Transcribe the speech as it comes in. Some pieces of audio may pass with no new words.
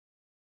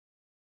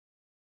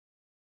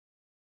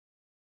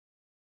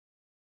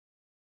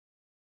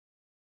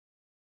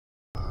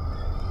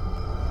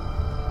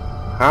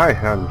Hi,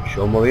 I'm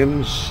Sean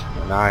Williams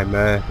and I'm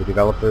the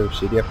developer of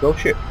CDF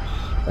Ghostship,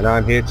 and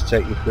I'm here to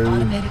take you through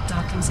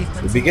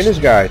the beginner's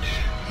guide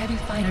Heavy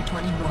Fighter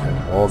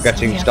 21 or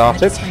getting CDF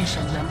started.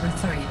 Registration number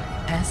 3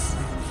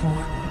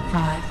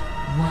 S451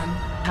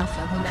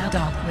 Alpha will now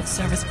dock with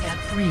Service Pad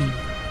 3.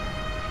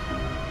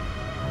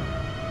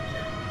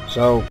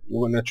 So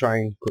we're going to try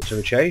and cut to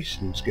the chase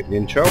and skip the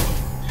intro.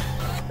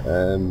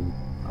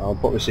 I'll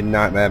put this in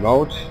nightmare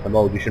mode, a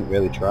mode you shouldn't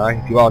really try.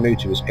 If you are new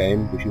to this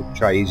game, you should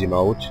try easy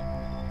mode.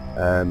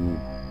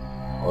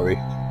 Or if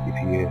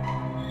you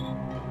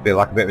feel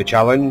like a bit of a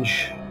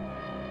challenge,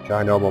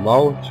 try normal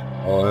mode.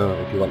 Or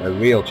if you want a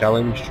real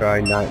challenge, try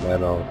nightmare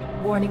mode.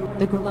 Warning,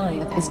 the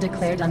Goliath is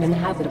declared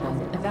uninhabitable.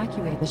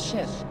 Evacuate the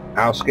ship.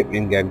 I'll skip the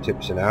in-game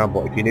tips for now,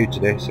 but if you're new to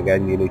this,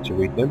 again, you need to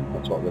read them.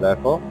 That's what they're there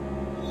for.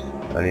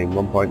 And in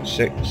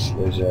 1.6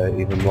 there's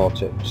even more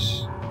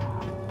tips.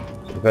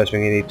 So the first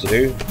thing you need to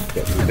do is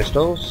get some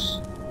pistols.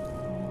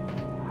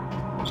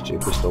 There's 2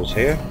 pistols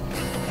here.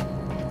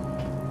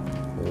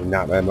 In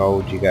nightmare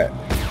mode you get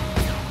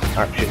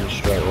action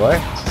straight away.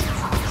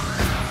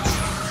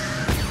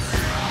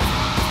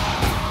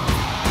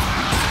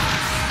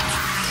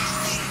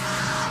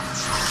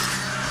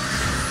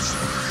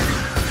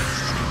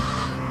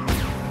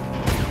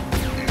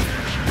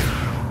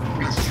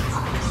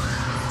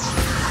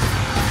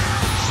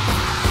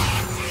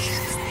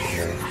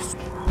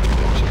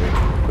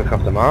 Click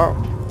off the mark.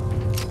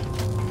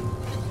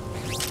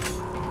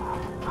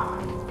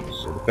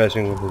 So the first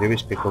thing we're going to do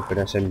is pick up an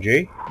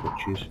SMG,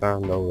 which is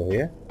found over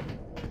here.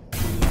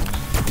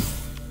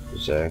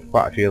 There's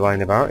quite a few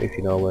lying about if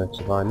you know where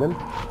to find them,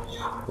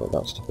 but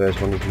that's the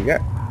first one you can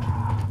get.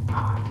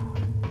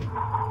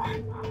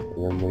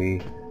 And then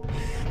we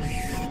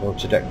go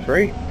to deck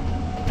 3.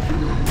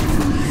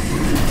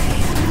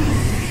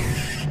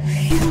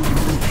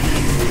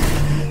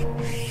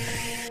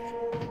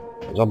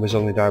 Zombies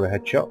only die with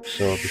headshots,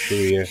 so be sure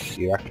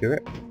you're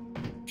accurate.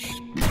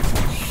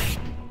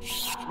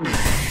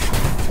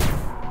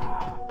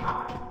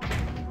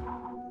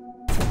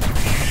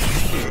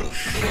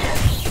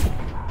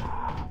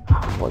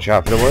 Watch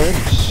out for the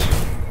worms.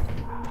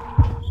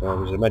 So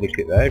there's a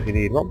medikit there if you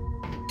need one.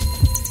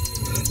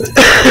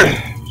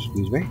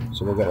 Excuse me.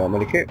 So we'll get that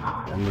medikit,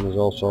 and then there's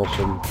also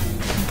some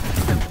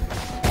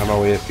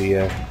ammo here for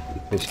your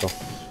pistol.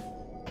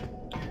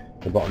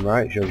 The bottom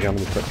right shows you how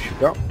many clips you've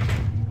got.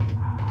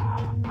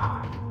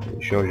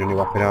 It shows you in your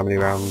weapon how many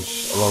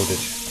rounds are loaded.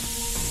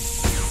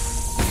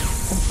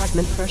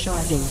 Compartment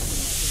pressurizing.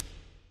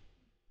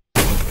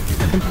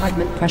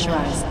 Compartment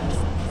pressurized.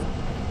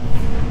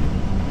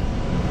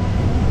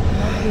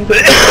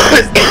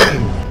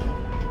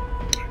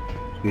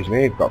 Excuse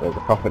me, I've got a bit of a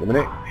cough at the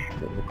minute. A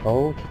bit of a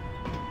cold.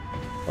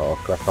 I'll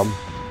crack on.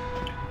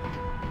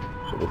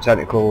 So the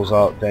tentacles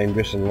aren't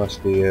dangerous unless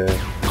you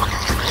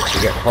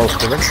get close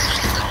to them.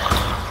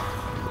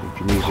 You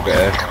can use a bit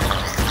of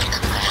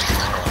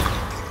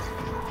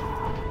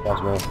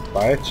plasma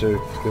fire to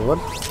kill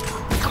them,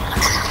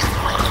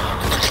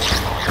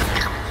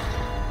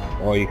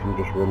 or you can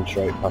just run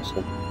straight past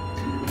them.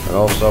 And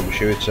also be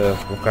sure to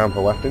look around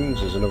for weapons.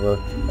 There's another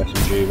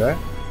SMG there.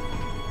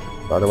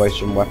 By the way,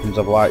 some weapons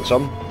have lights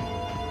on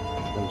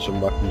and some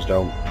weapons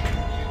don't.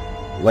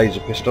 Laser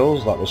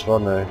pistols, like this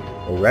one, are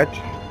red,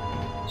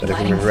 so they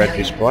come with a red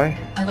display.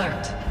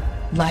 Alert.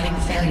 Lighting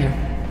failure.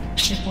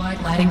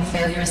 Shipwide lighting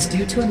failure is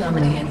due to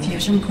anomaly in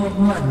fusion core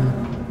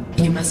 1.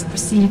 You must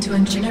proceed to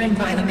engineering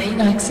via the main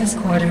access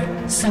corridor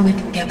so we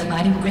can get the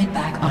lighting grid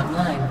back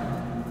online.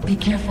 Be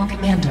careful,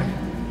 Commander.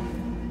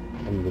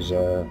 And there's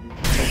a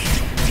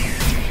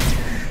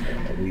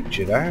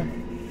Reacher there.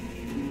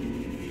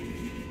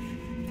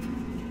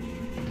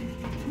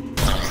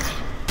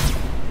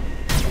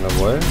 And a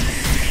worm.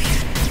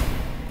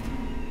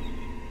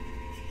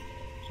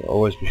 So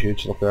always be sure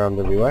to look around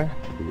everywhere,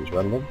 because it's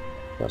random.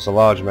 That's a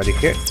large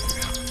medikit.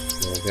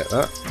 You'll get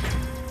that.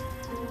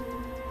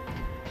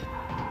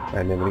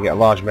 And then when you get a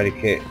large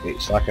medikit,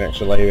 it's like an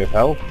extra layer of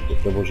health.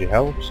 It doubles your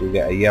health, so you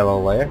get a yellow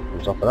layer on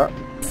top of that.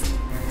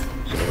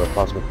 So we've got a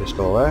plasma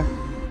pistol there.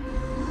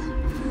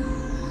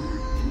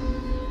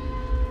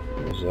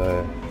 There's a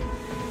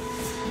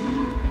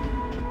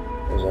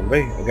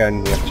zombie. Again,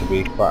 you have to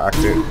be quite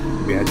accurate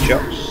with your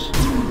headshots.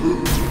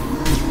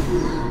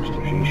 Just a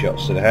few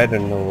shots to the head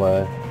and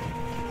they'll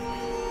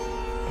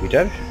be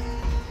dead.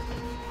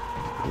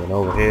 And then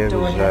over here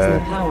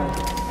there's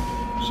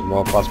some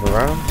more plasma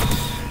rounds.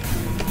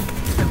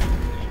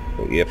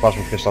 Your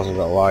plasma pistol hasn't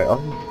got a light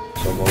on,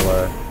 so we'll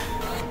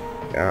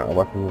get out a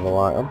weapon with a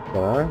light on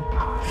for now.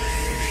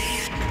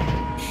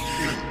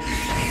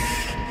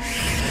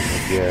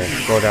 If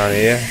you go down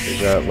here,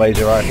 there's a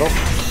laser rifle.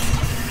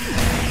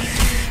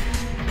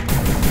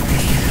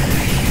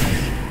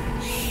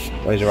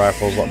 Laser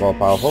rifle's a lot more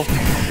powerful.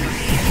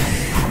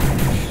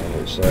 And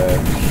it's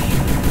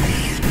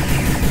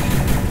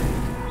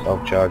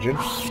self-charging.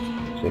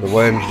 So the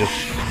worms just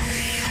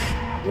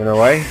run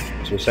away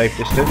to a safe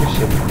distance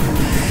and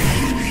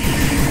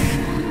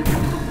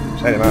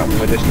take them out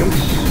from a distance.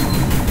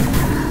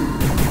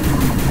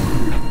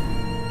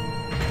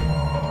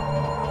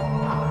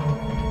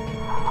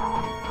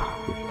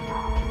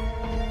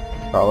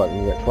 Can't let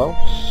them get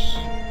close.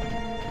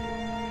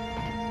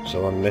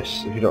 So on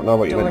this, if you don't know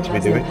what you're meant to be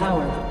doing,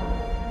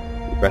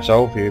 you press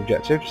O for your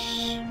objectives.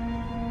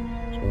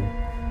 So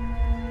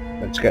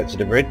let's get to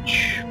the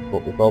bridge,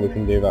 but before we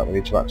can do that we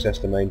need to access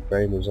the main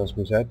frame, as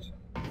we said.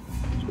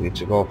 So we need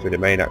to go through the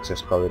main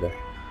access corridor.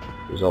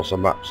 There's also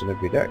maps on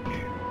every deck,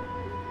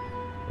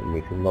 and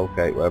we can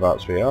locate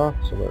whereabouts we are.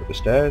 So we're at the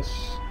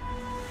stairs,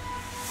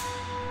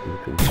 and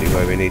we can see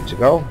where we need to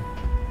go,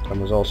 and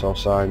there's also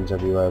signs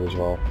everywhere as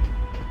well.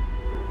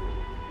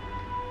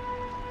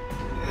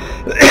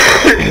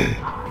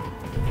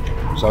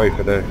 Sorry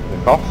for the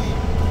cough.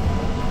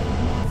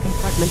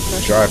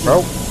 Try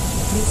bro.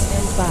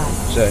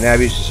 Certain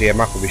areas to see a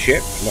map of the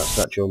ship, and that's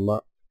an actual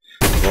map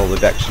of all the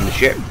decks in the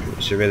ship.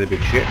 It's a really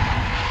big ship.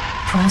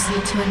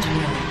 Proceed to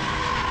engineering.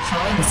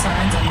 Follow the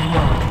signs on the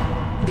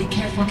wall. Be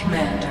careful,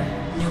 Commander.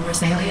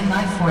 Numerous alien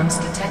life forms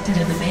detected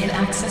in the main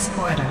access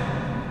corridor.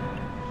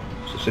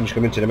 So since you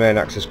come into the main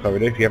access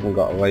corridor, if you haven't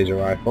got a laser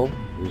rifle,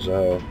 there's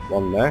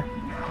one there.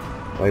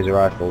 Laser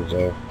rifles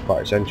are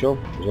quite essential.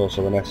 There's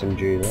also an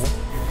SMG there.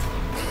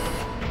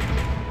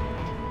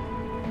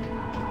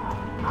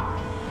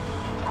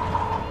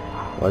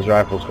 Laser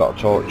rifle's got a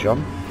torch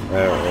on, or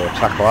a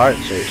attack light,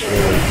 so it's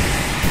really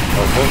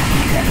helpful.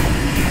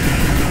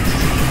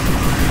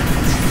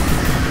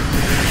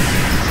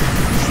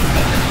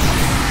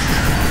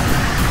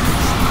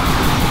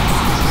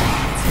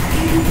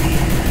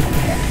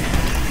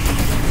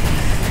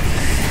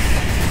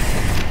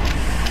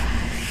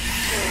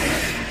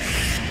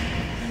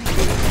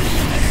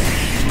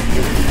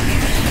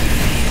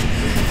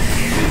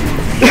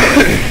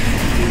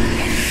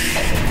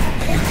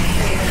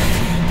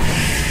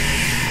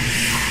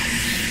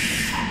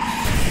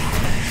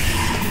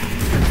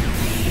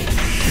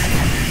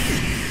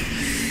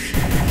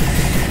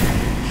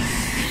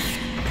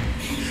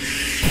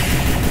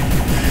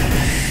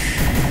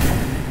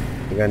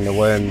 Again, the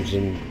worms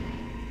and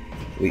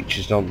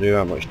leeches don't do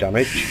that much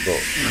damage, but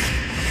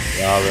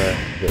they are a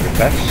bit of a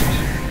pest.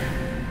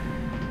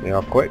 They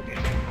are quick.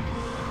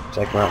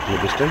 Take them out from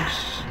a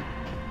distance.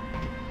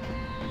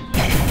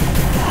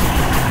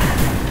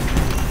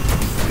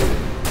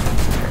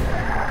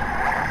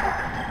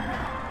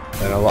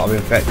 And a lot of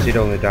infected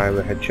only die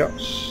with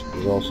headshots.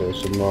 There's also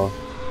some more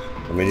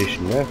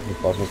ammunition there for the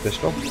plasma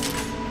pistol.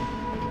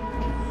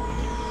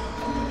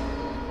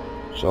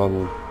 So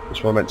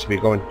this we're meant to be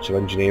going to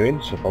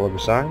engineering, so follow the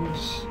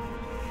signs.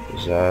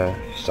 There's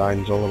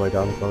signs all the way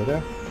down the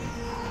corridor.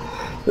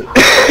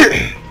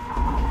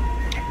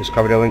 This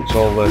corridor links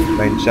all the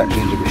main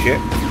sections of the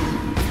ship.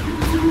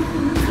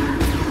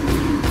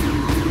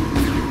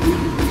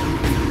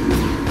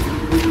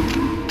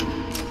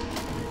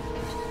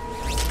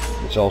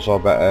 It's also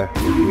better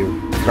if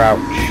you crouch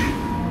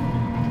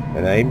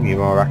and aim, you're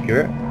more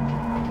accurate.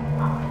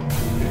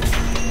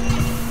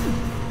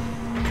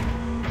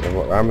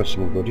 What armor,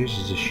 some goodies.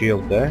 There's a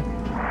shield there,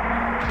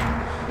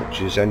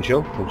 which is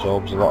essential,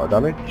 absorbs a lot of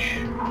damage.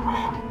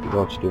 If you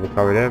go to do the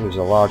corridor, there's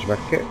a large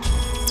medkit,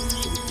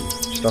 so you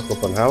can stock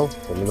up on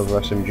health, and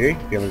another SMG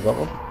if you haven't got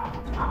one.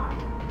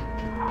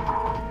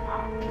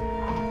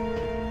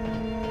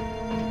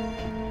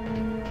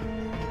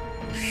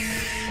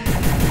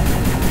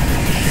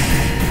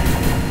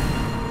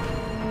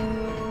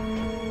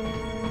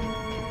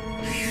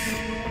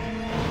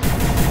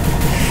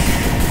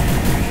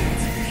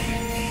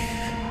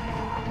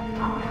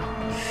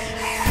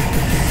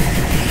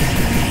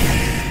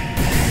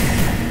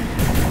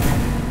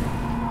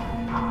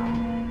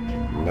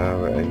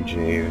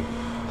 Engineering.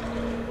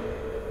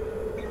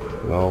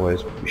 And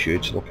always be sure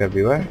to look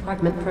everywhere.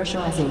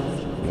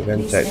 And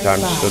again, take time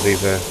to study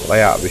the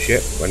layout of the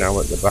ship. We're now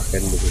at the back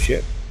end of the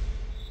ship.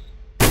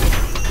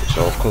 It's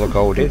all colour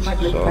coded,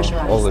 so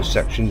all the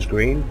sections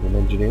green in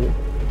engineering.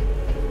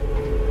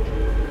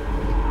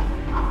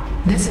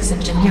 This is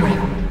engineering,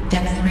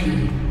 Deck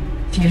 3.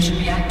 Fusion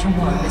Reactor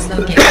 1 is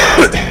located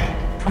on this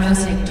deck.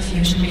 Proceed to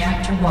Fusion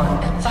Reactor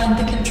 1 and find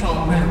the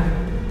control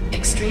room.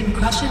 Extreme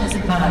caution is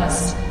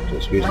advised.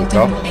 Light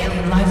up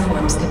alien life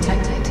forms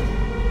detected.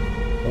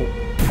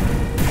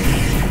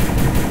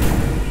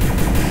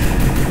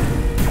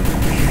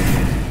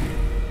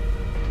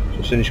 So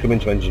as soon as you come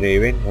into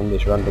engineering, on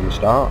this random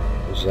start,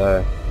 there's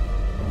a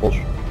pulse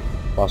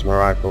plasma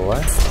rifle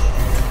there,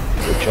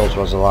 which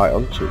also has a light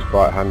on, so it's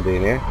quite handy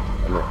in here,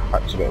 and it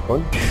packs a bit of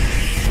punch.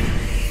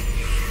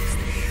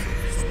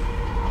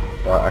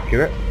 Quite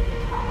accurate.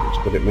 It's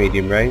good at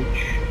medium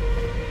range.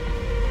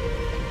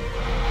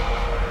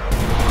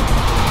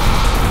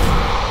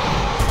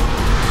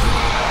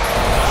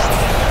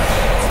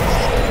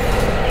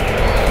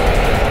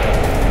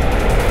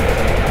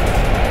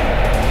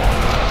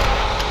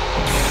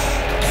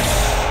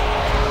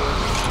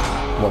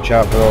 Watch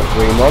out for those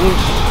green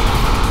ones.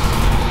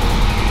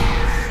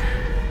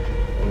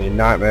 And in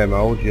nightmare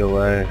mode you'll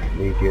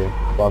need your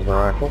plasma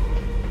rifle.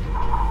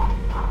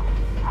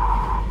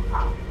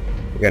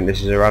 Again,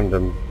 this is a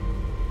random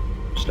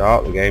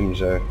start, the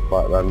games are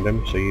quite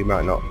random, so you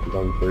might not be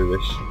going through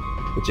this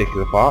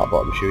particular part,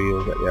 but I'm sure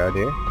you'll get the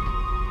idea.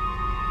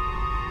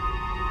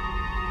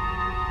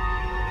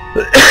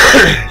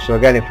 So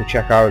again, if we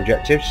check our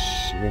objectives,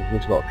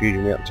 we've got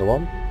fusion reactor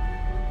 1.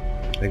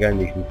 Again,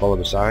 you can follow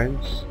the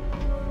signs.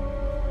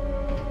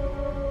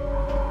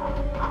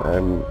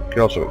 You can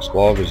also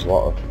explore, there's a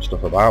lot of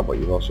stuff about, but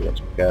you've also got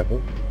to be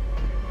careful.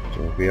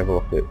 So if we have a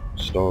look at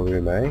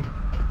storeroom A,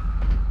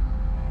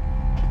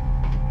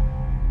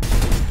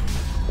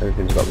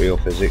 everything's got real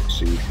physics,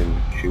 so you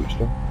can shoot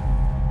stuff.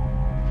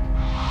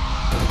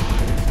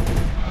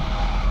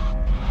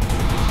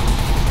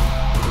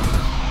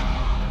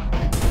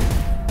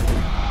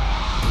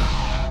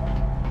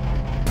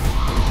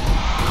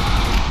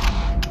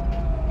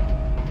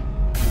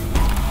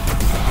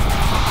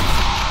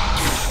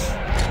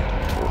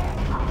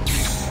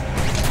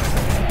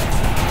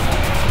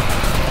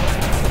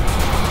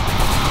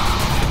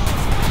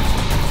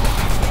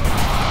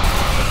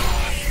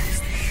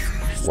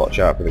 Watch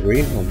out for the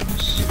green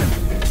ones.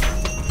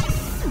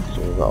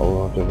 So we've got a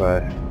lot of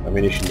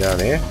ammunition down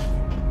here,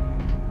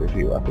 a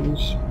few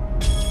weapons,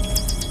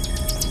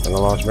 and a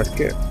large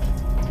medkit.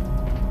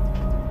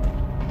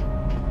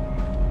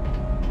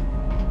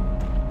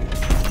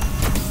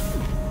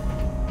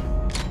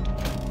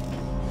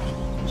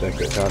 Take a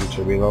bit of time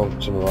to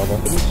reload some of our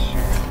weapons.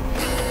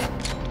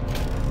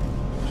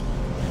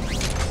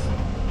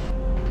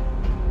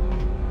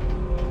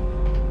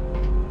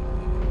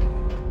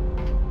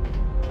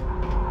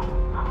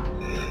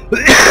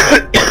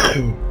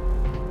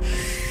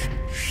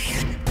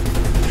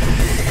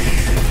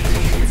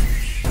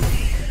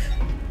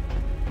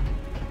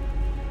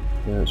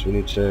 So we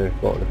need to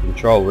go to the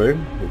control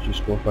room, which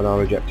is go up on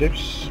our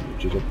objectives,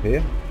 which is up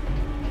here.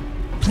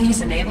 Please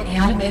enable the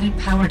automated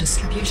power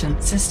distribution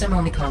system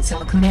on the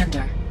console,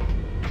 Commander.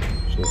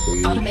 So if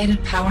we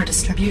Automated power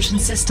distribution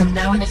system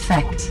now in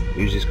effect.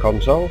 use this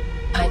console,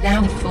 I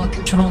now have full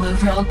control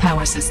over all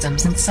power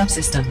systems and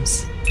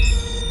subsystems.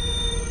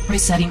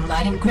 Resetting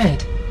lighting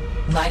grid.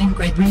 Lighting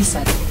grid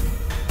reset.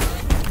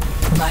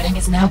 Lighting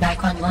is now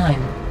back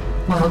online.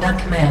 Well done,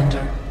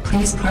 Commander.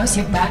 Please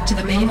proceed back to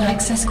the main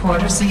access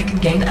quarters so you can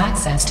gain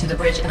access to the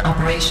bridge and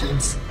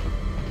operations.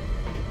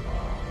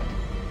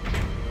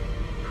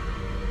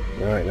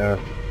 right now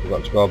we've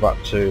got to go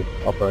back to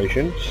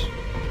operations,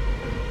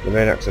 the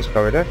main access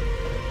corridor.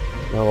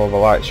 Now all the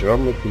lights are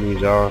on, we can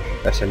use our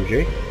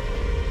SMG,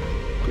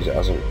 because it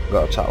hasn't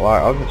got a tack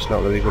light on. It's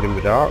not really good in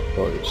the dark,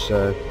 but it's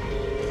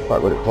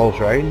quite good at close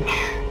range,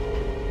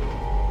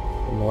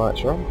 and the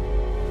lights are on.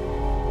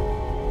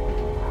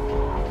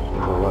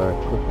 So we'll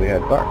quickly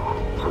head back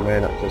to the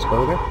main access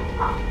corridor.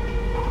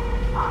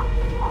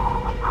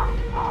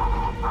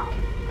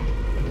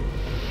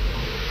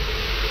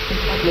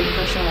 Compartment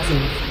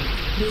pressurizing.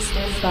 Please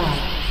stand by.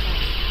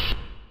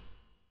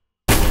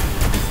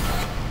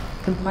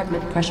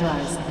 Compartment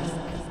pressurized.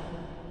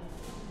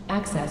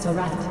 Access or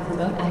right.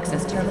 Remote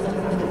access terminal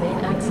in the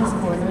main access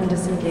corner and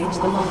disengage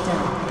the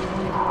lockdown.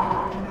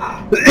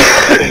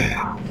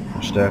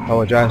 Just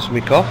apologise for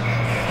me cough.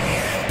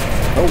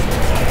 Oh.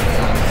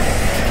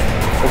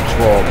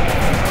 Upswarm.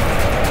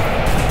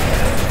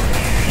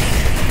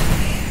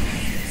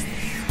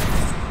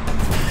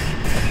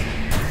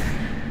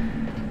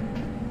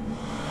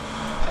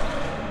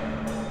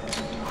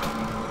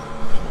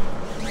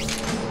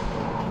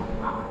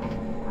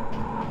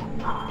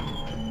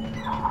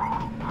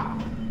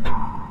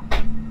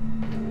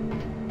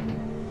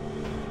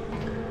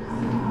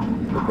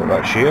 Got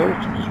that shield,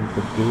 because we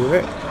could do with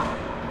it.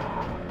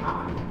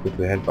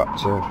 Quickly head back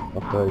to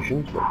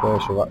operations, but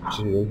first we'll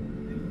actually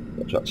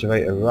got to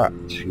activate a rat,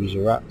 use a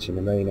rat in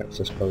the main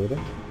access corridor.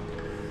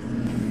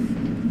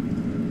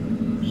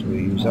 So we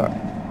use that,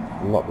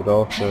 unlock the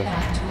door to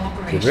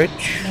the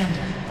bridge.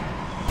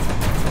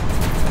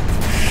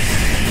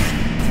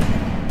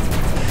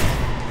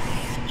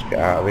 Let's get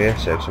out of here,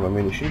 save some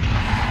ammunition.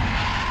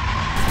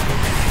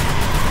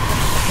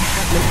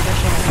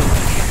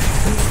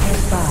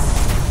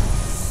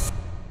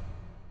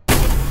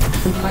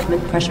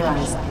 Compartment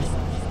pressurized.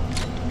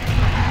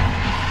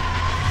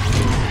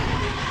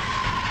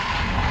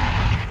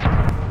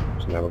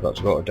 So now we've got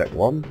to go to deck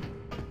 1.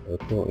 We're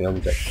currently on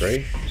deck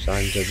 3,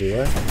 signs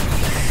everywhere.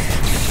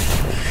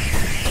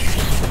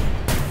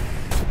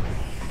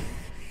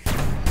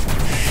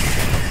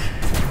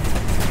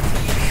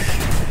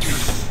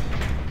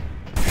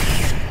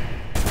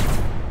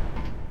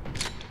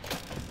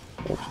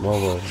 What's more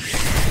room?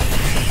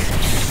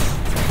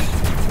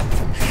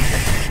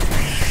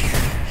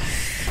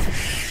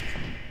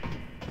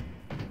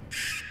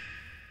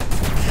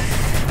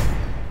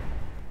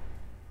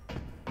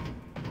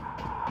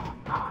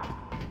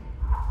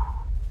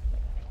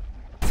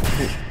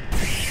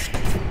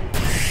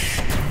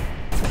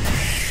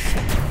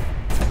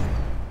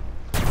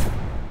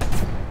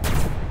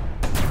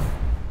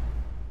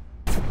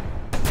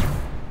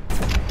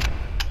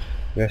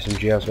 The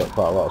SMG has got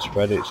quite a lot of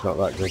spread, it's not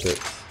that good at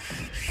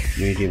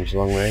medium to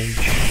long range,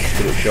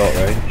 good at short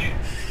range.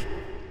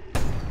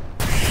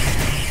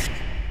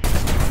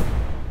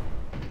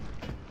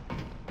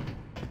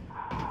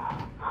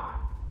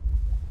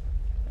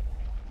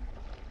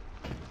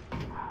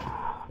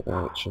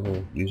 Right, so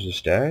we'll use the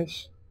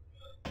stairs,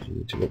 so we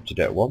need to go up to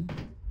deck 1.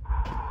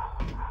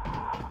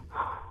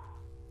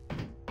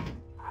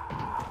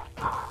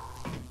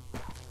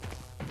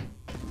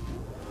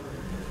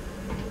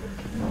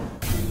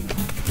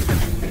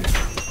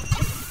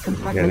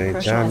 Again,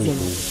 anytime you can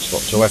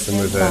spot a weapon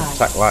with a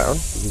attack light on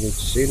if you need to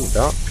see in the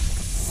dark.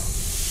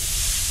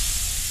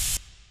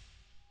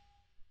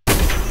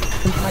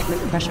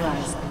 Compartment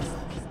pressurized.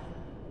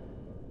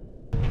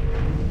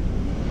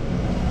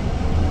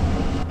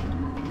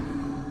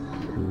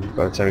 And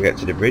by the time you get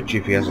to the bridge,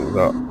 if he hasn't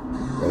got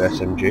an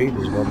SMG,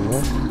 there's one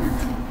there.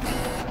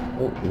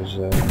 Oh, there's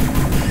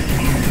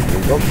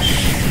bugs.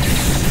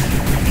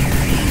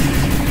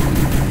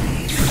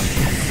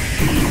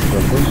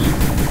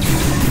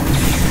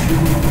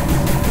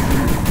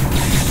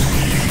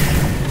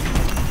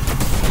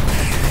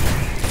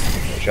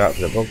 Watch out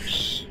for the bugs.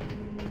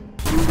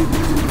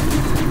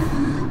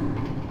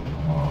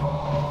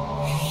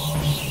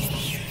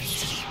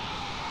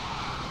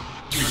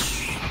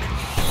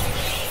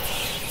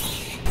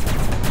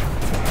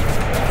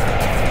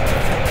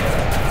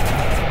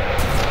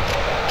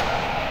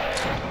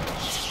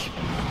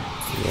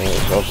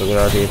 It's also a good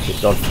idea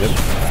to dodge them,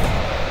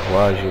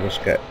 otherwise you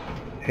just get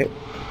hit.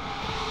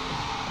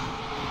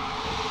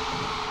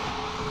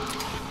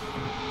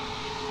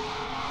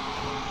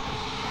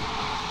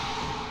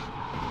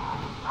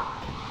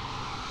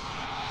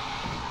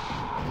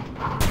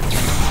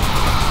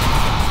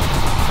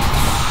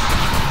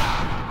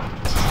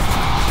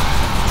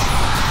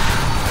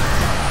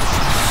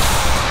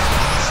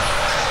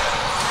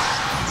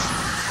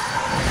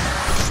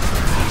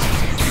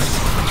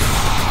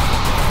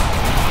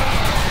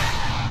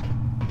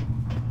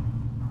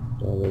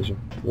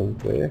 One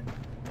clear.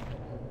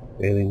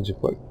 Aliens are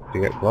quick to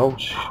get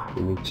close,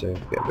 you need to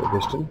get a bit of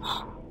distance.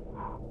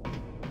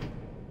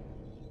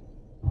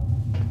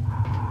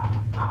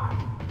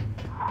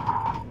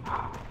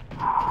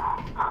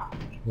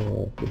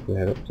 So quickly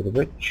head up to the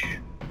bridge.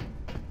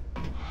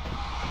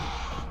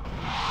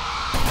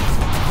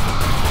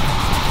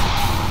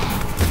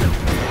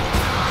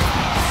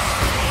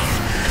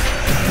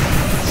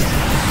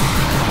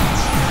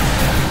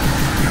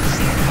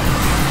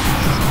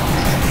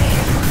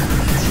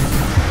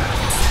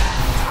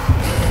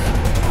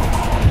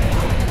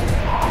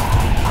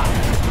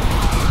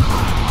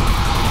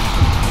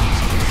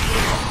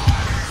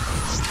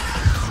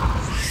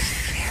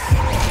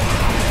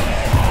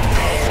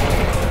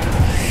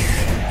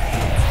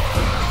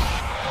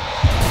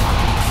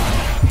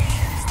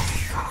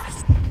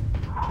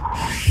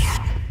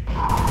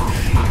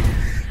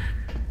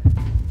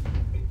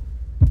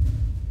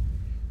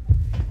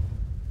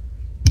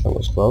 That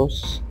was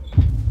close.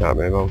 That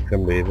memo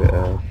can be a bit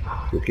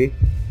tricky.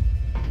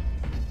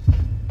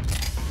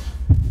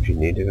 If you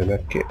need a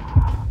med kit,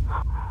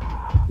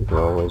 you can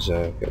always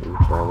get them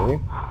down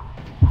here.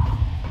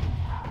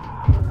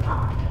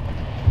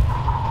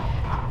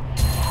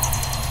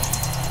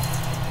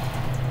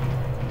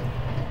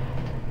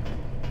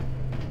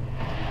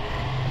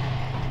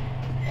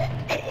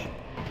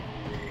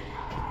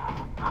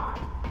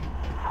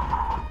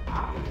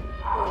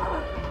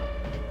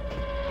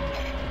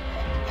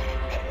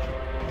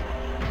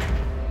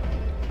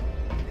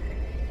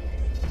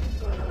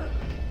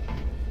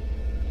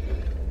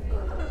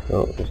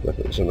 Oh, there's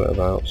definitely something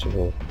about, so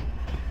we'll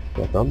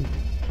crack on.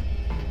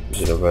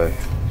 There's another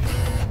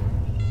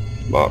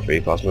Mark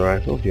III plasma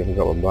rifle. If you haven't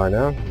got one by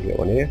now, you can get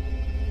one here.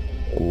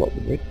 Unlock the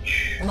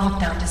bridge.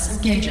 Lockdown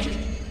disengaging.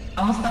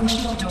 All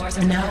functional doors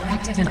are now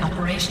active in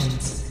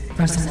operations.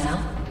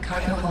 Personnel,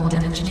 cargo hold,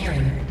 and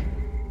engineering.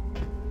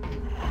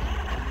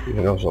 You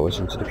can also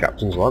listen to the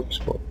captain's logs,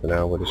 but for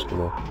now we're just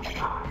gonna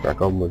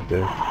crack on with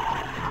the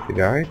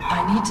guide.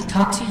 I need to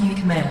talk to you,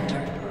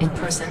 Commander, in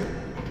person.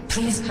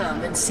 Please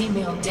come and see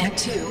me on Deck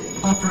 2.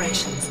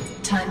 Operations.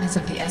 Time is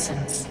of the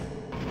essence.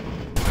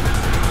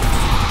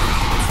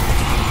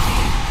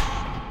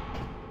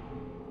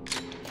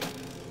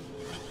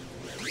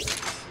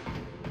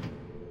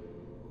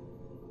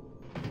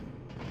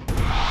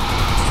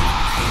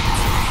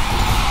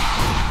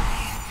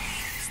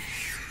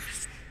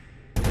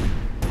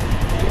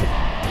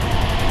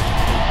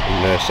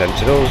 And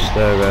sentinels,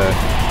 they're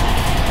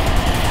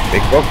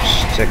big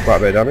bugs, take quite a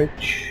bit of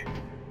damage.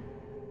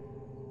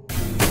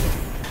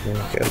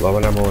 Get low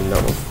on ammo on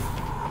that one.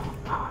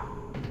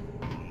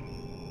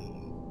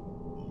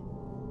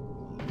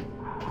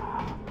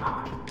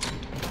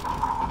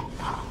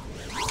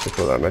 Pick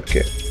up that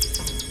medkit.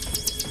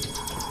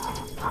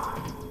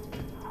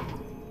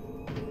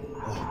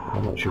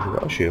 I'm not sure if we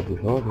got a shield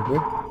before, did we?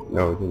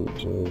 No, we didn't,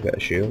 so we'll get a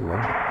shield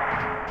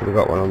now. Could have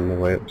got one on the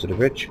way up to the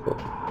bridge, but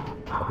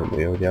I think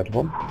we already had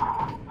one.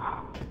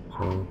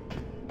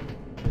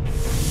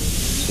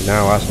 So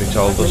now, as we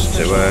told us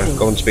to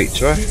go and speak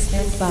to her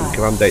in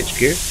Command HQ,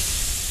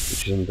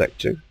 which is on Deck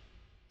 2.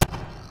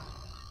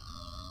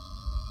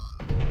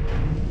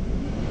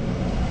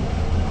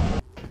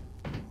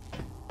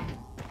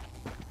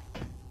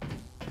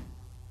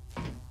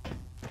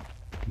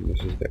 And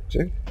this is Deck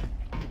 2.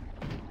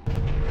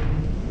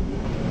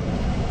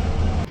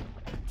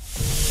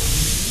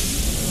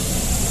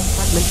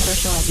 Compartment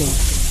pressurizing.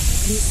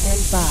 Please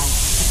stand by.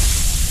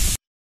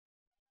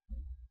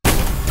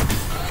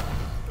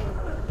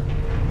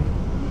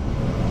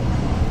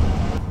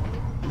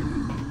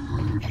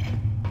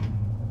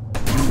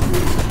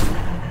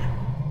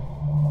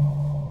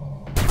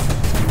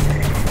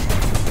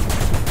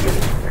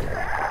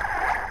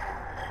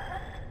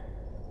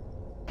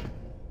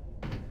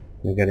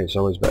 And again, it's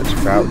always better to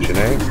crouch and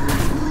aim.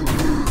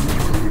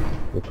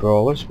 The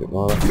crawlers, a bit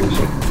more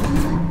accuracy.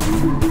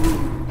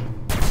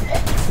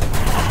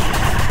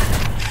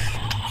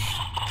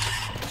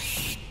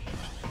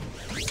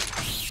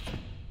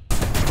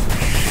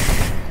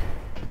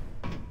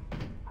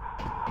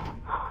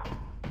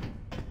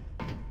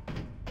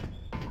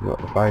 You've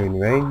got the firing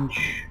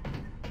range.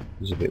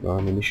 There's a bit more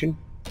ammunition.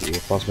 Get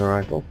your plasma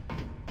rifle.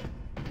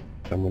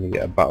 I'm going to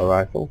get a battle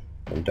rifle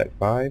on deck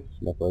 5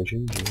 in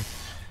operations.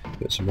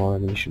 Get some more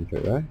ammunition for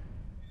it there.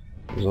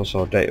 There's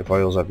also data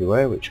files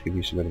everywhere which give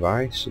you some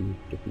advice and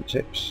different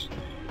tips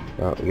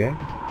throughout the game.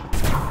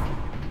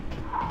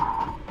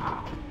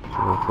 So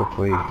we'll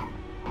quickly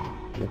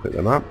look at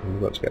the map, and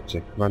we've got to get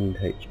to Command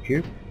HQ,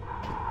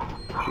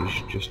 which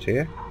is just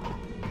here.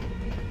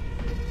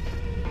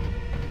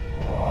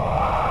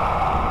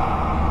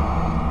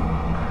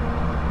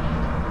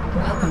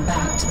 Welcome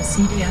back to the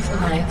CDF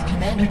Goliath,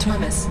 Commander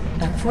Thomas.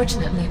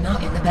 Unfortunately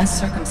not in the best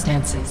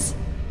circumstances.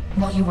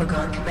 While you were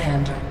gone,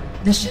 Commander,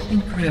 the ship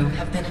and crew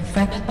have been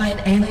infected by an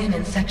alien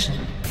infection.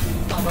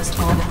 Almost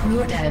all the crew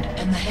are dead,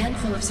 and the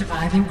handful of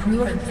surviving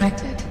crew are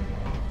infected.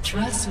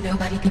 Trust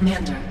nobody,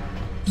 Commander.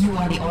 You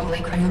are the only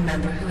crew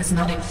member who is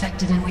not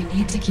infected, and we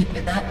need to keep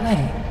it that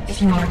way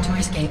if you are to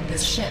escape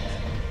this ship.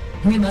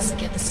 We must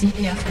get the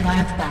CDF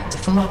Goliath back to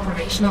full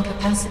operational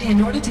capacity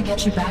in order to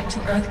get you back to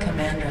Earth,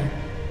 Commander.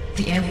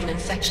 The alien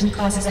infection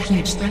causes a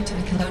huge threat to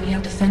the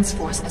Colonial Defense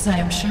Force, as I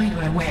am sure you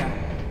are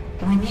aware.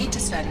 We need to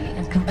study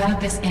and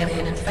combat this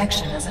alien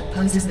infection, as it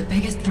poses the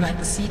biggest threat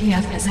the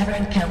CDF has ever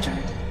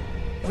encountered.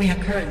 We are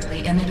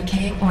currently in a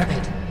decaying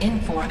orbit. In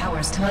 4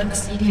 hours' time, the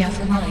CDF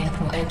Goliath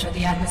will enter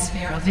the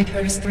atmosphere of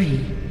Icarus 3.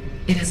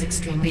 It is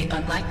extremely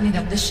unlikely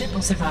that this ship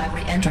will survive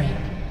re-entry.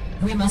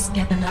 We must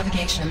get the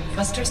navigation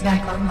thrusters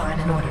back online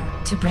in order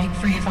to break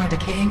free of our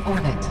decaying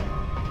orbit.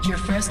 Your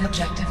first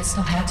objective is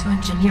to head to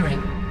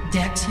engineering,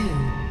 Deck 2.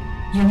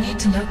 You need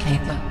to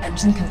locate the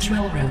engine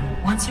control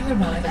room once you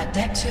arrive at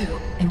Deck 2,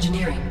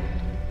 engineering.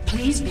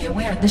 Please be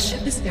aware the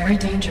ship is very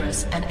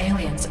dangerous, and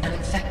aliens and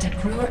infected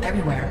crew are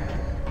everywhere.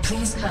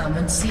 Please come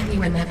and see me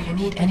whenever you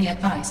need any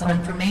advice or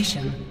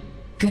information.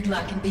 Good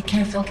luck and be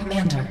careful,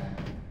 Commander.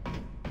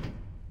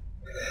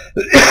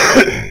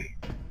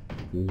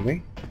 Excuse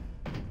me.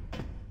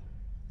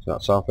 So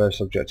that's our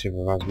first objective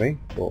of ASME,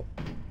 but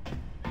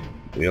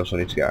we also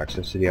need to get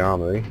access to the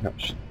armory.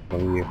 That's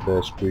one of your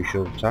first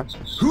crucial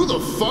tasks. Who the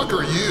fuck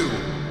are you?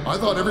 I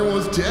thought everyone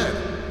was dead.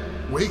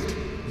 Wait,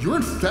 you're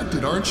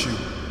infected, aren't you?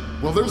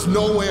 Well, there's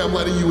no way I'm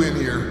letting you in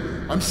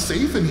here. I'm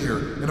safe in here,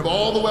 and of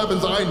all the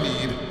weapons I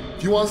need,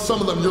 if you want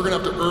some of them, you're gonna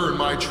have to earn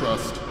my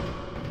trust.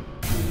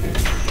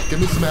 Give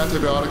me some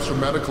antibiotics for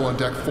medical on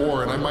Deck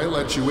 4, and I might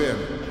let you in.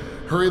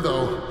 Hurry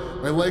though,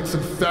 my leg's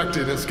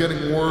infected, and it's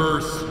getting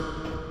worse.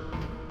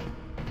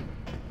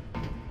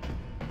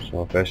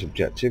 So our first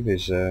objective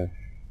is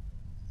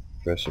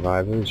for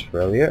survivors, for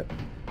Elliot.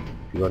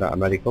 If you go down to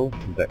medical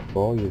on Deck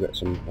 4, you'll get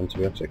some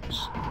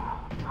antibiotics.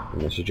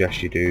 And I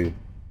suggest you do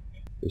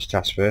this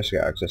task first to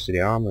get access to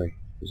the armory,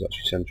 because that's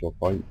your central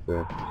point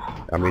for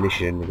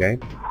ammunition in the game.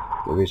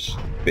 There is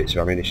bits of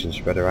ammunition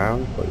spread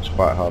around, but it's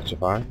quite hard to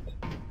find.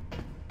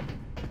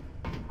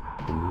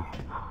 And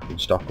you can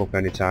stock up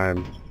any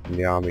time in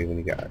the army when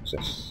you get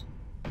access.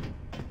 So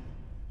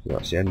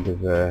that's the end of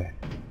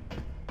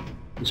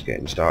this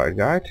getting started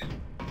guide.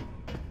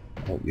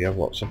 I hope you have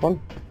lots of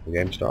fun. The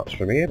game starts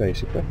from here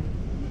basically.